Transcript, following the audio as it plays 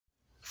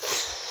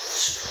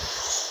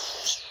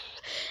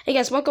Hey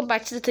guys, welcome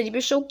back to the Teddy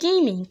Bear Show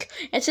Gaming.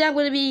 And today I'm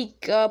going to be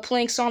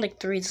playing Sonic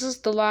 3. This is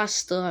the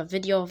last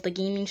video of the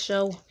gaming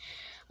show.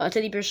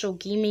 Teddy Bear Show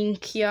Gaming,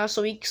 yeah,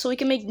 so we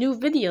can make new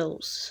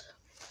videos.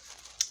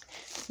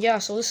 Yeah,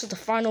 so this is the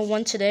final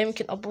one today. We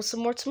can upload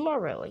some more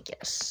tomorrow, I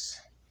guess.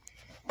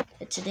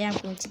 And today I'm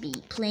going to be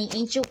playing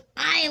Angel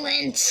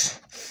Island.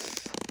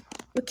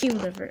 Okay,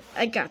 whatever.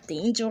 I got the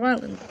Angel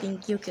Island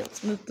thing. Okay,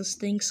 let's move this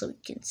thing so we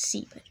can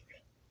see better.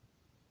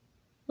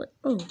 What?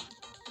 Oh.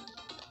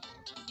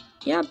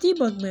 Yeah,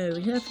 debug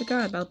mode. I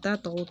forgot about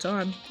that the whole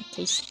time.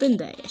 Okay, spin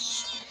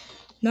dash.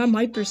 Now I'm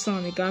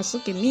hypersonic, guys.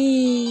 Look at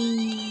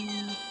me.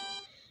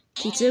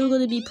 Okay, today we're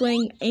going to be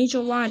playing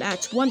Angel Island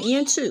Acts 1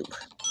 and 2.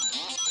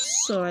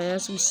 So,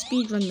 as we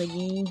speedrun the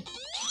game.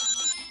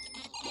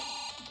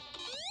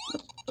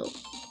 Oh,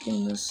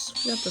 goodness.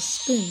 We got the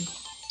spin.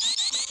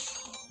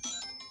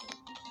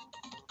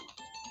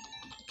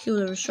 Okay,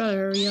 let's try to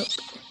hurry up.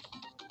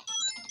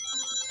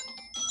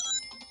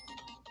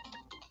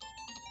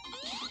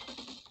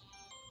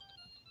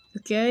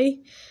 Okay,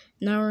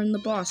 now we're in the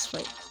boss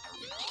fight.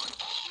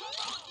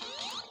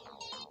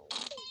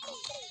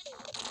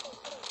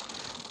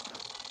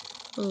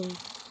 Oh,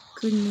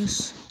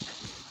 goodness.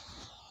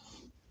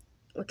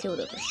 Okay,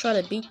 whatever. Let's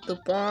try to beat the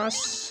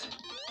boss.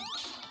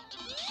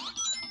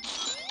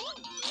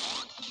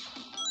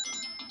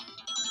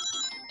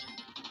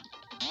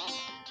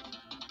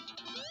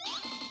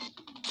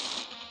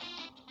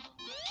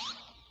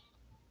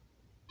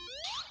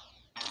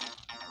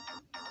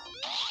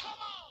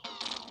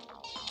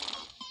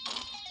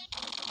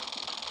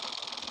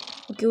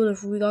 Okay,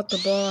 whatever. We got the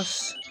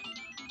boss.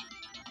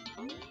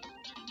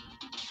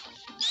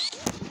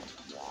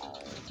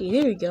 Okay,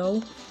 there we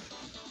go.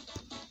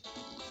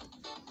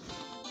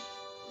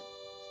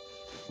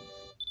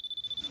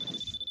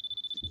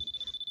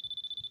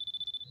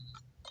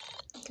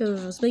 Okay,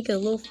 let's make it a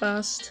little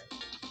fast.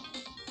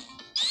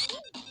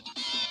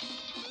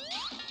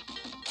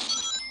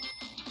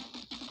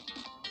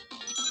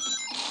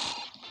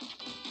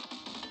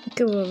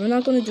 Okay, well, we're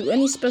not going to do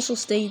any special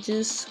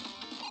stages.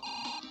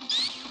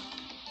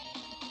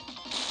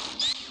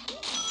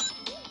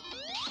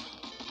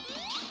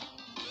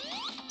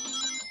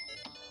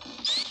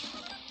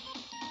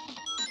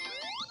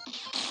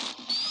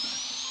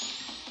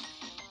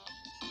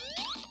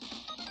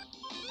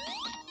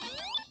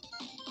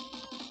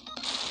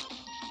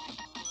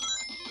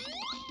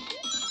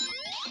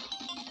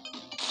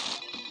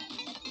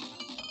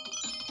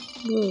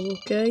 Whoa,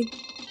 okay.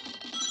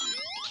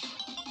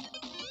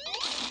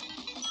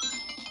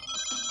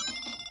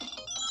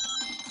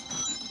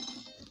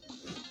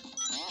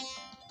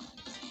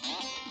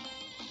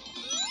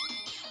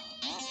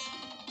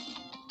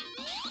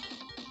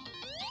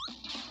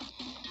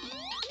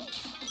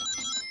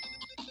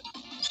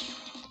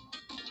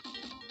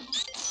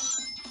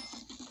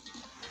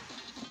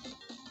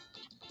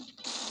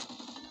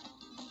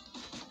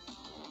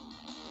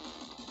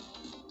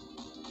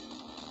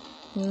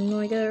 Oh no,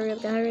 I gotta hurry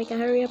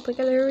up, I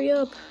gotta hurry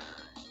up.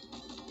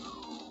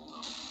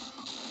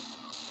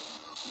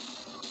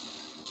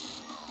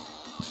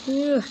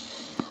 Yeah.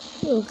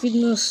 Oh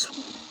goodness.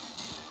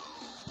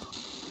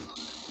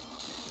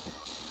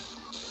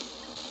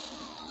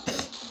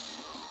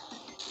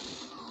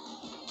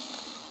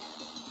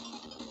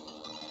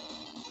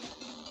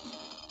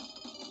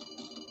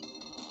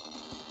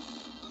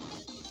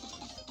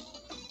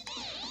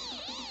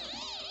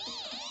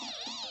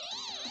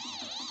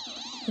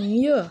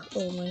 Yeah.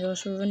 Oh my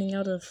gosh, we're running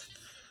out of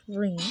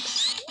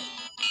rings.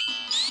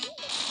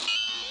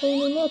 Oh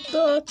no, not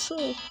that. So.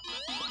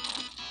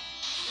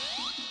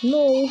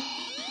 No.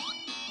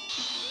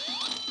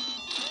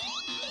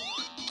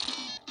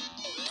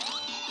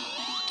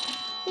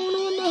 Oh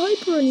no, I'm not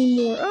hyper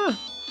anymore. Ah.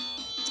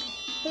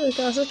 Oh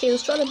gosh, okay,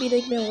 let's try to beat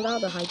Eggman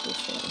without the hyper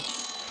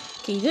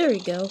form. Okay, there we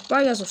go.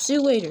 Bye guys, I'll see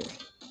you later.